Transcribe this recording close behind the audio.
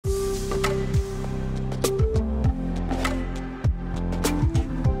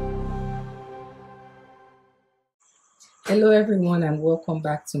Hello everyone and welcome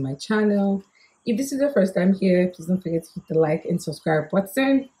back to my channel. If this is your first time here, please don't forget to hit the like and subscribe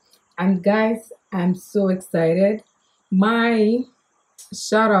button. And guys, I'm so excited. My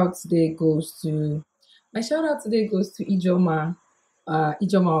shout out today goes to Ijoma, or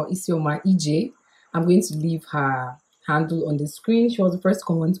Isioma EJ. I'm going to leave her handle on the screen. She was the first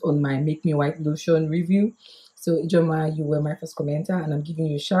comment on my Make Me White lotion review. So Ijoma, you were my first commenter and I'm giving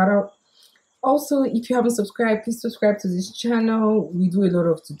you a shout out. Also, if you haven't subscribed, please subscribe to this channel. We do a lot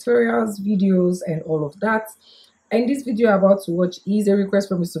of tutorials, videos, and all of that. And this video you're about to watch is a request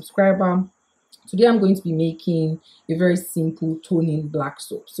from a subscriber. Today, I'm going to be making a very simple toning black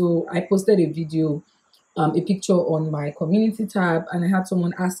soap. So I posted a video, a picture on my community tab, and I had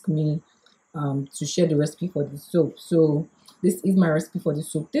someone ask me to share the recipe for this soap. So this is my recipe for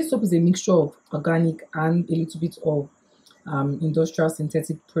this soap. This soap is a mixture of organic and a little bit of industrial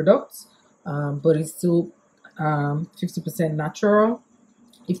synthetic products. But it's still 50% natural,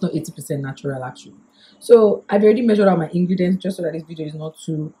 if not 80% natural actually. So I've already measured out my ingredients just so that this video is not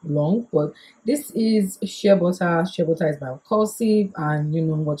too long. But this is shea butter. Shea butter is biocompulsive, and you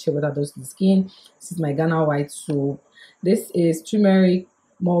know what shea butter does to the skin. This is my Ghana white soap. This is turmeric,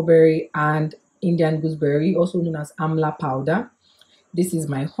 mulberry, and Indian gooseberry, also known as amla powder. This is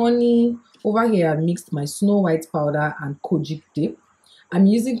my honey. Over here, I've mixed my snow white powder and kojic dip. I'm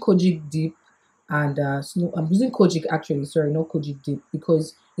using kojic dip and I'm using kojic actually, sorry, not kojic dip,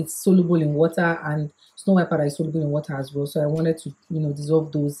 because it's soluble in water and snow white powder is soluble in water as well. So I wanted to,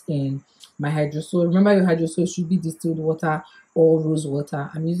 dissolve those in my hydrosol. Remember, your hydrosol should be distilled water or rose water.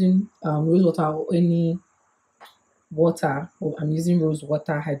 I'm using rose water or any water. Oh, I'm using rose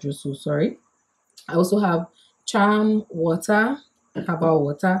water hydrosol, sorry. I also have charm water, herbal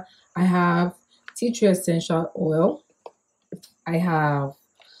water. I have tea tree essential oil. I have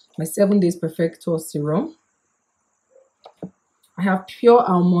my 7 days perfector serum. I have pure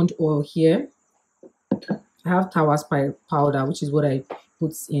almond oil here. I have tawas powder, which is what I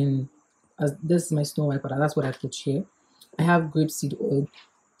put in. As this is my snow white powder, that's what I put here. I have grapeseed oil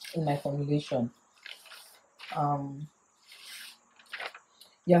in my formulation. So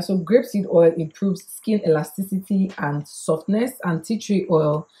grapeseed oil improves skin elasticity and softness, and tea tree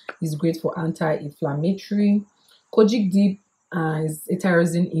oil is great for anti-inflammatory. Kojic dip is a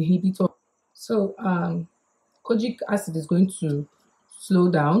tyrosine inhibitor. So kojic acid is going to slow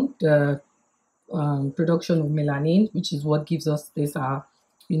down the production of melanin, which is what gives us this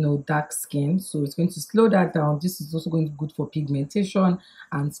dark skin. So it's going to slow that down. This is also going to be good for pigmentation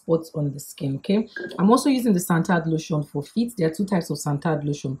and spots on the skin. Okay, I'm also using the Santad lotion for feet. There are 2 types of Santad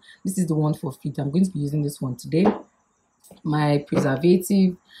lotion. This is the one for feet. I'm going to be using this one today. My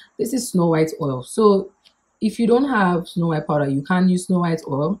preservative, this is snow white oil. So if you don't have snow white powder, you can use snow white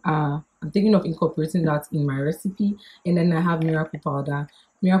oil. I'm thinking of incorporating that in my recipe. And then I have miracle powder.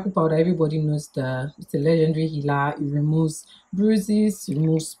 Miracle powder, everybody knows it's a legendary healer. It removes bruises, it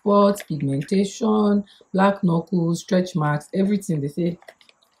removes spots, pigmentation, black knuckles, stretch marks, everything. They say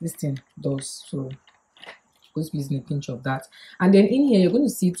this thing does. So I'm going to be using a pinch of that. And then in here, you're going to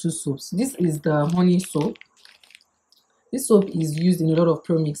see 2 soaps. This is the honey soap. This soap is used in a lot of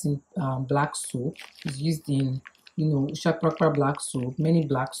pro-mixing black soap. It's used in, Shakprakpa black soap, many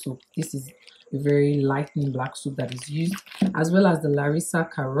black soap. This is a very lightening black soap that is used, as well as the Larissa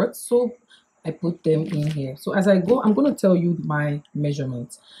carrot soap. I put them in here. So as I go, I'm going to tell you my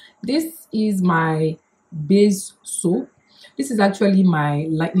measurements. This is my base soap. This is actually my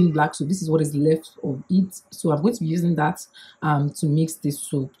lightening black soap. This is what is left of it. So I'm going to be using that to mix this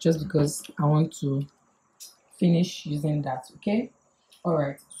soap, just because I want to finish using that. Okay, all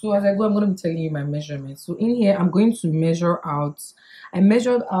right. So as I go, I'm going to be telling you my measurements. So in here, I'm going to measure out. I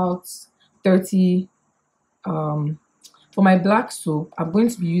measured out 30 for my black soap. I'm going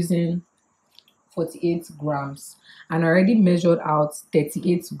to be using 48 grams, and I already measured out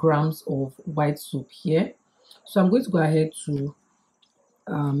 38 grams of white soap here. So I'm going to go ahead to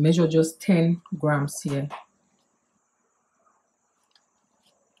measure just 10 grams here.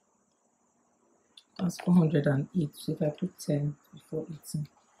 That's 408. So if I put 10 before eating,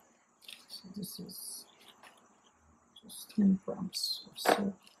 so this is just 10 grams of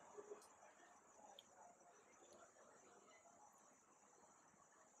soap.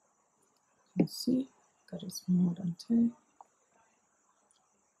 You see that is more than 10.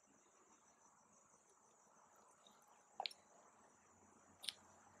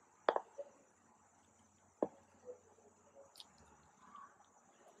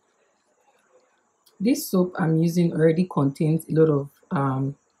 This soap I'm using already contains a lot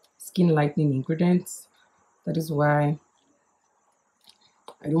of skin lightening ingredients. That is why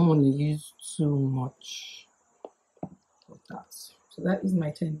I don't want to use too much. So that is my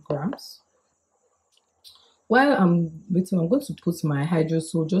 10 grams. While I'm waiting, I'm going to put my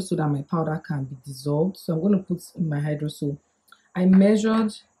hydrosol just so that my powder can be dissolved. So I'm going to put in my hydrosol. I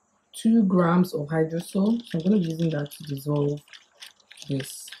measured 2 grams of hydrosol, so I'm going to be using that to dissolve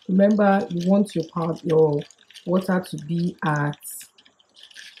this. Remember, you want your water to be at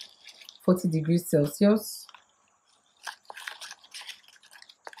 40 degrees Celsius.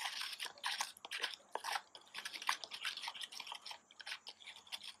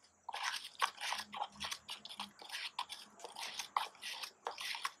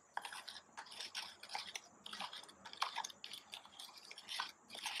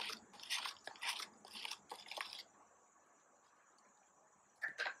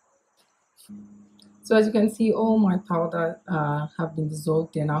 So as you can see, all my powder have been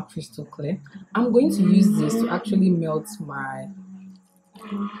dissolved. They're now crystal clear. I'm going to use this to actually melt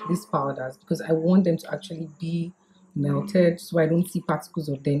these powders because I want them to actually be melted so I don't see particles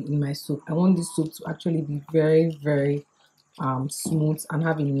of them in my soap. I want this soap to actually be very, very smooth and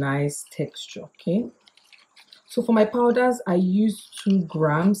have a nice texture. Okay, so for my powders, I use 2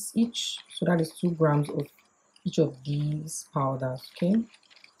 grams each. So that is 2 grams of each of these powders. Okay,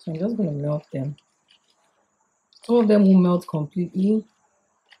 so I'm just going to melt them. Some of them will melt completely,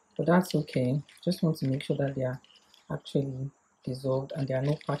 but that's okay. Just want to make sure that they are actually dissolved and there are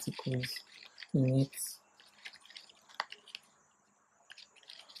no particles in it.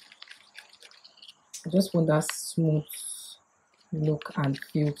 I just want that smooth look and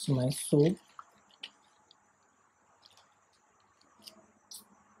feel to my soap.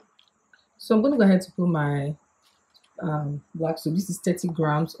 So I'm going to go ahead to put my black soap. This is 30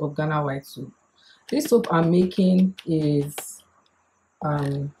 grams of Ghana white soap. This soap I'm making is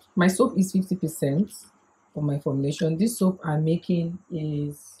my soap is 50% of my formulation. This soap I'm making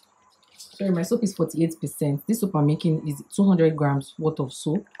is, sorry, my soap is 48%. This soap I'm making is 200 grams worth of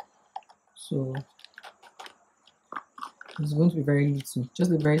soap. So it's going to be very little,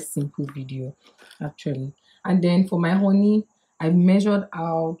 just a very simple video actually. And then for my honey, I measured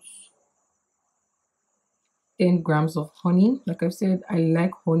out 10 grams of honey. Like I've said, I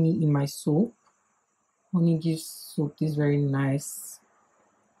like honey in my soap. Honey gives soap this very nice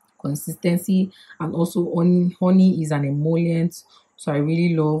consistency, and also honey is an emollient, so I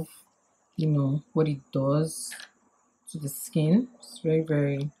really love, you know, what it does to the skin. It's very,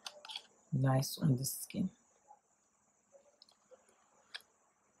 very nice on the skin.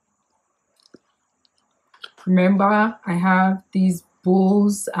 Remember, I have these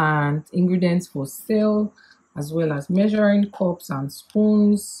bowls and ingredients for sale, as well as measuring cups and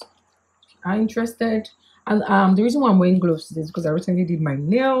spoons. Are interested? And the reason why I'm wearing gloves today is because I recently did my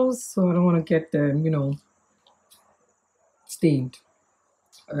nails, so I don't want to get them, you know, stained.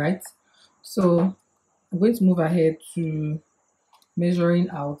 All right, so I'm going to move ahead to measuring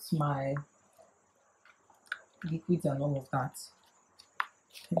out my liquids and all of that.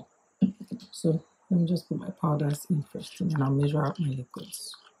 Okay. So let me just put my powders in first, and then I'll measure out my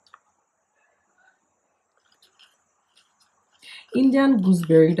liquids. Indian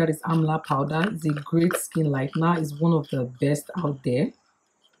gooseberry, that is amla powder, is a great skin lightener. It's one of the best out there.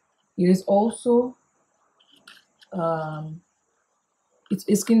 It is also it's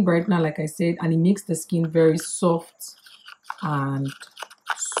a skin brightener, like I said, and it makes the skin very soft and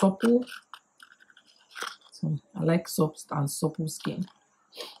supple. So I like soft and supple skin.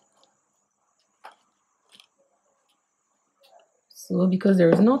 So because there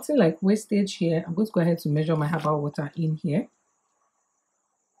is nothing like wastage here, I'm going to go ahead to measure my herbal water in here.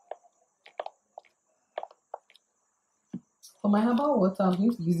 For my herbal water, I'm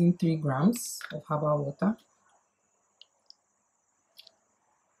going to be using 3 grams of herbal water.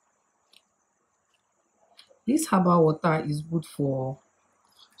 This herbal water is good for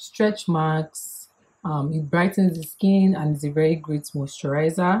stretch marks. It brightens the skin and is a very great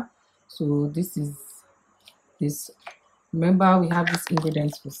moisturizer. So this is this. Remember, we have these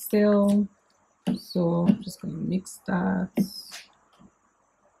ingredients for sale. So I'm just going to mix that.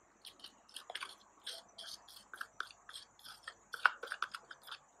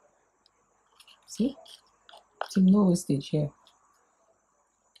 See, no wastage here.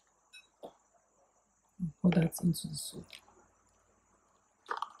 Pour that into the soup.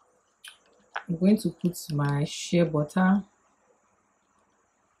 I'm going to put my shea butter.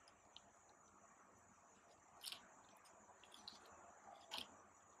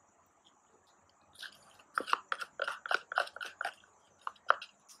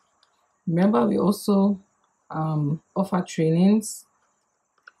 Remember, we also offer trainings.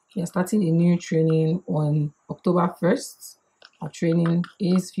 We are starting a new training on October 1st. Our training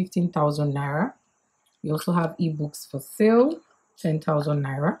is 15,000 naira. We also have ebooks for sale. 10,000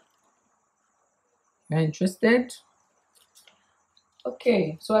 naira. You're interested?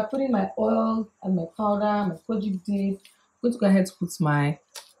 Okay, so I put in my oil and my powder, my kojic dip. I'm going to go ahead to put my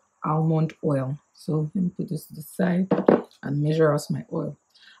almond oil. So let me put this to the side and measure out my oil.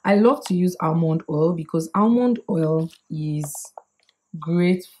 I love to use almond oil because almond oil is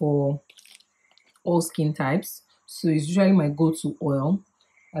great for all skin types. So it's usually my go-to oil,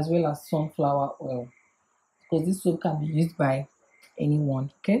 as well as sunflower oil, because this soap can be used by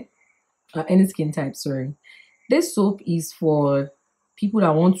anyone, okay? Any skin type, sorry. This soap is for people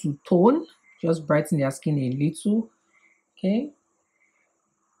that want to tone, just brighten their skin a little, okay?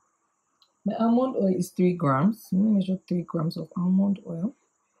 My almond oil is 3 grams. Let me measure 3 grams of almond oil.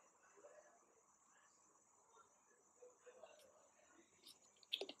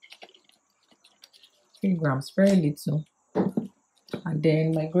 3 grams, very little. And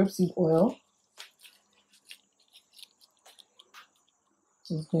then my grapeseed oil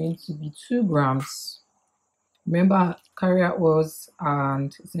is going to be 2 grams. Remember, carrier oils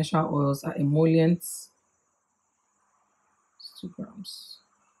and essential oils are emollients. 2 grams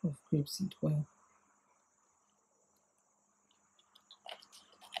of grapeseed oil.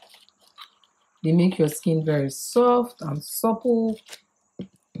 They make your skin very soft and supple.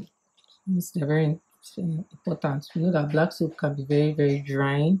 They're very important. You know that black soap can be very, very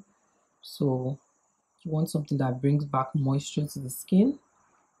drying. So you want something that brings back moisture to the skin.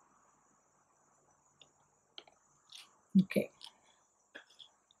 Okay.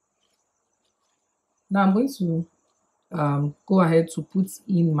 Now I'm going to go ahead to put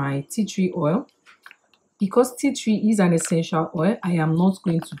in my tea tree oil. Because tea tree is an essential oil, I am not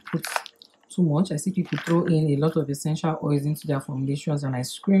going to put too much. I see people throw in a lot of essential oils into their formulations and I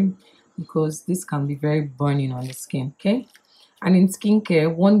scream because this can be very burning on the skin, okay? And in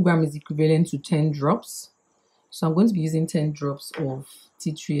skincare, 1 gram is equivalent to 10 drops. So I'm going to be using 10 drops of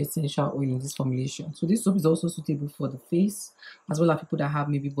tea tree essential oil in this formulation. So this soap is also suitable for the face, as well as people that have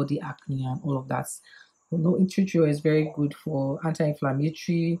maybe body acne and all of that. You know, tea tree oil is very good for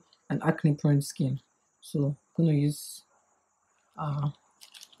anti-inflammatory and acne-prone skin. So I'm going to use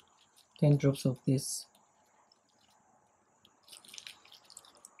 10 drops of this.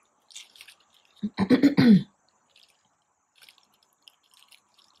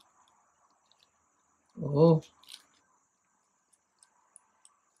 Oh,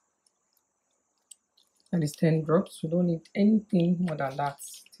 that is 10 drops. We don't need anything more than that.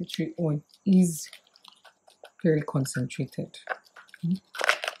 Tea tree oil is very concentrated.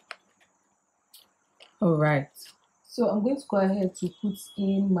 All right. So I'm going to go ahead to put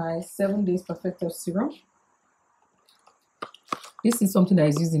in my 7 days perfector serum. This is something that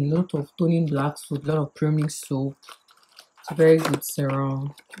is used in a lot of toning black soap, a lot of priming soap. It's a very good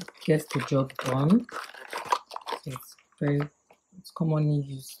serum. It gets the job done. It's commonly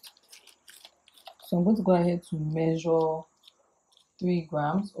used. So I'm going to go ahead to measure 3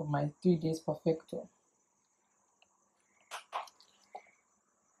 grams of my 3 days perfector.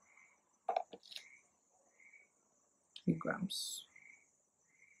 Grams.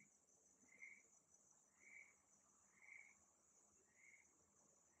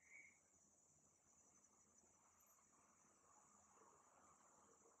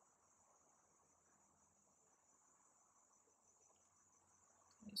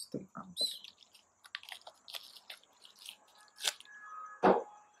 It's 3 grams.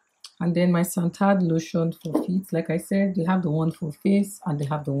 And then my Santad lotion for feet. Like I said, they have the one for face and they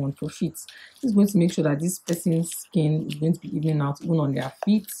have the one for feet. This is going to make sure that this person's skin is going to be evening out even on their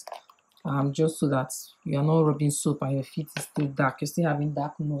feet. Just so that you are not rubbing soap and your feet is still dark. You're still having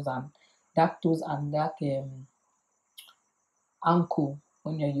dark nose and dark toes and dark ankle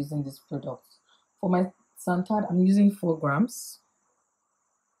when you're using this product. For my Santad, I'm using 4 grams.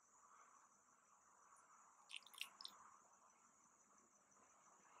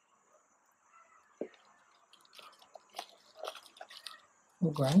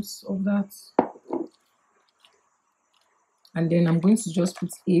 Grams of that, and then I'm going to just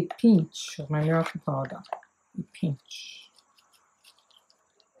put a pinch of my miracle powder, a pinch.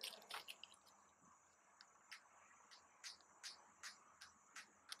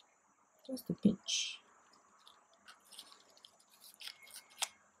 Just a pinch.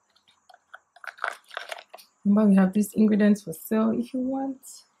 Remember, we have these ingredients for sale if you want,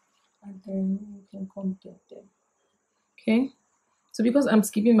 and then you can come get them. Okay, so because I'm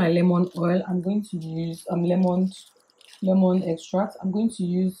skipping my lemon oil, I'm going to use lemon extract. I'm going to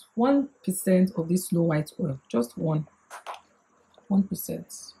use 1% of this Snow White oil, just 1%.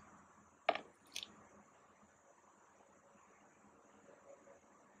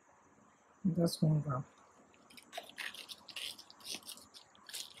 That's 1 gram.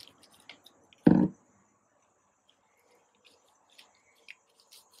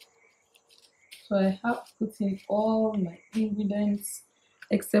 So I have put in all my ingredients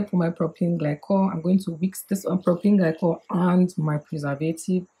except for my propylene glycol. I'm going to whisk this on propylene glycol and my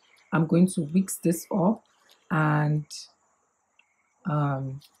preservative. I'm going to whisk this up, and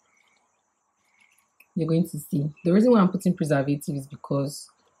you're going to see. The reason why I'm putting preservative is because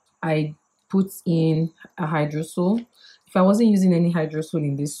I put in a hydrosol. If I wasn't using any hydrosol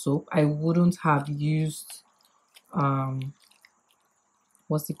in this soap, I wouldn't have used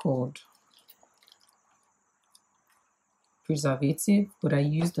what's it called, preservative, but I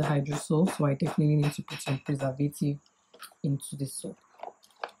used the hydrosol, so I definitely need to put some preservative into the soap.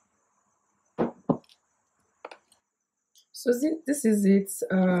 So this is it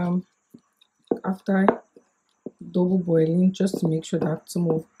after double boiling, just to make sure that some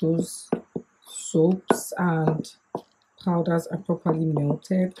of those soaps and powders are properly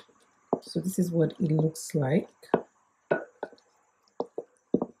melted. So this is what it looks like.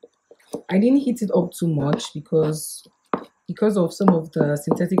 I didn't heat it up too much because of some of the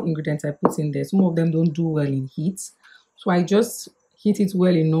synthetic ingredients I put in there. Some of them don't do well in heat, so I just heat it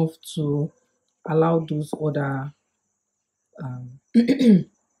well enough to allow those other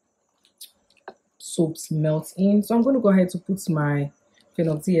soaps melt in. So I'm going to go ahead to put my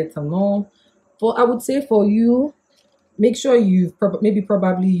phenoxyethanol. But I would say for you, make sure you've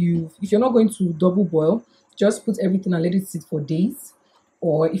if you're not going to double boil, just put everything and let it sit for days.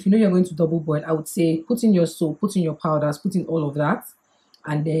 Or if you know you're going to double boil, I would say put in your soap, put in your powders, put in all of that,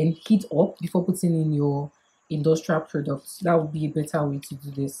 and then heat up before putting in your industrial products. That would be a better way to do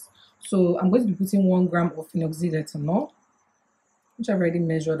this. So I'm going to be putting 1 gram of phenoxyethanol, which I've already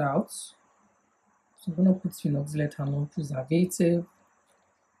measured out. So I'm going to put phenoxyethanol preservative.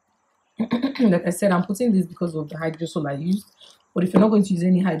 Like I said, I'm putting this because of the hydrosol I used. But if you're not going to use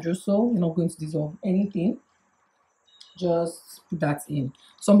any hydrosol, you're not going to dissolve anything, just put that in.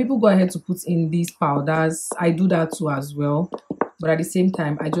 Some people go ahead to put in these powders. I do that too as well. But at the same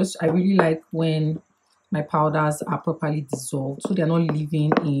time, I really like when my powders are properly dissolved, so they're not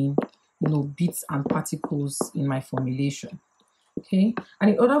leaving in, bits and particles in my formulation. Okay,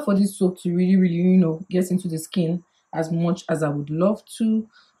 and in order for this soap to really get into the skin as much as I would love to,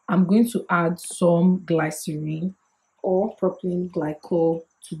 I'm going to add some glycerin or propylene glycol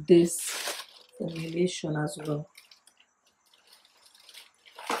to this formulation as well.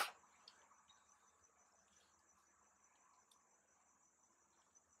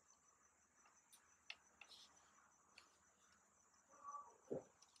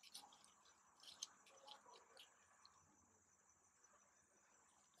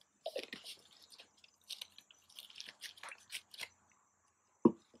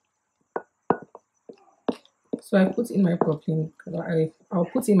 So I put in my propylene. I'll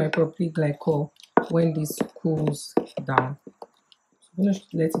put in my propylene glycol when this cools down. So I'm going to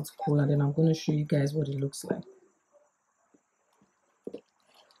let it cool, and then I'm going to show you guys what it looks like.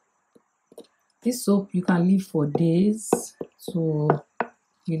 This soap you can leave for days to,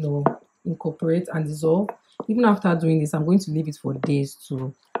 incorporate and dissolve. Even after doing this, I'm going to leave it for days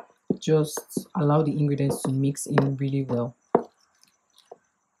to just allow the ingredients to mix in really well.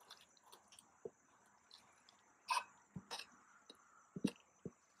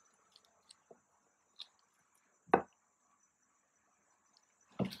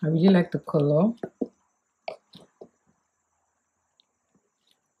 I really like the color.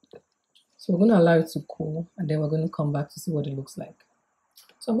 So we're going to allow it to cool, and then we're going to come back to see what it looks like.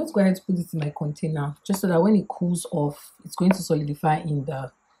 So I'm going to go ahead to put this in my container, just so that when it cools off, it's going to solidify in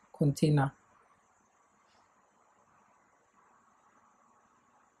the container.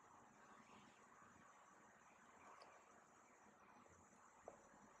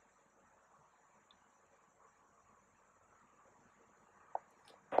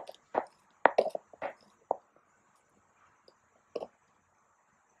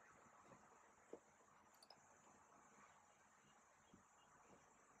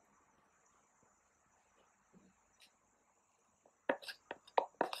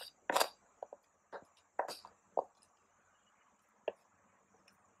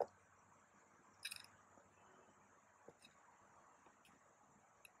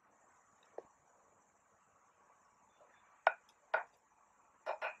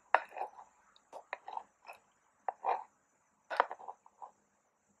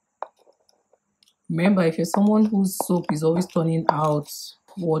 Remember, if you're someone whose soap is always turning out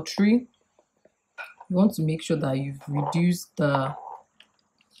watery, you want to make sure that you've reduced the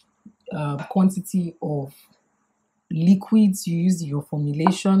quantity of liquids you use in your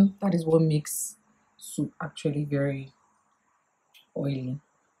formulation. That is what makes soup actually very oily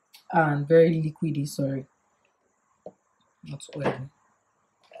and very liquidy. Sorry, not oily.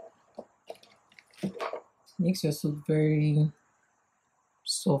 Makes your soap very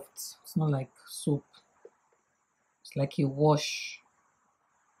soft. It's not like soap. It's like a wash.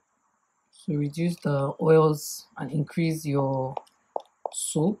 So reduce the oils and increase your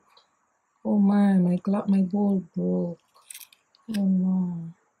soap. Oh my bowl broke. Oh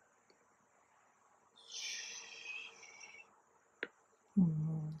no. Oh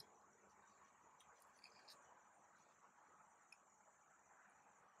no.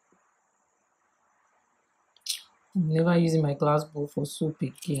 I'm never using my glass bowl for soap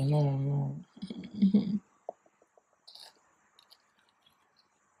again. No, no.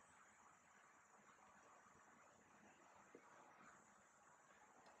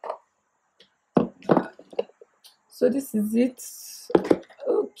 So this is it.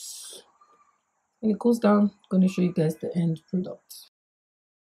 Oops. When it cools down, I'm going to show you guys the end product.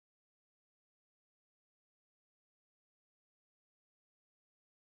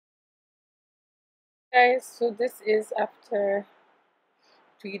 Guys, so this is after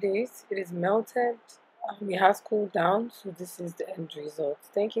 3 days. It is melted. It has cooled down. So this is the end result.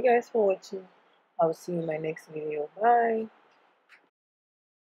 Thank you guys for watching. I'll see you in my next video. Bye.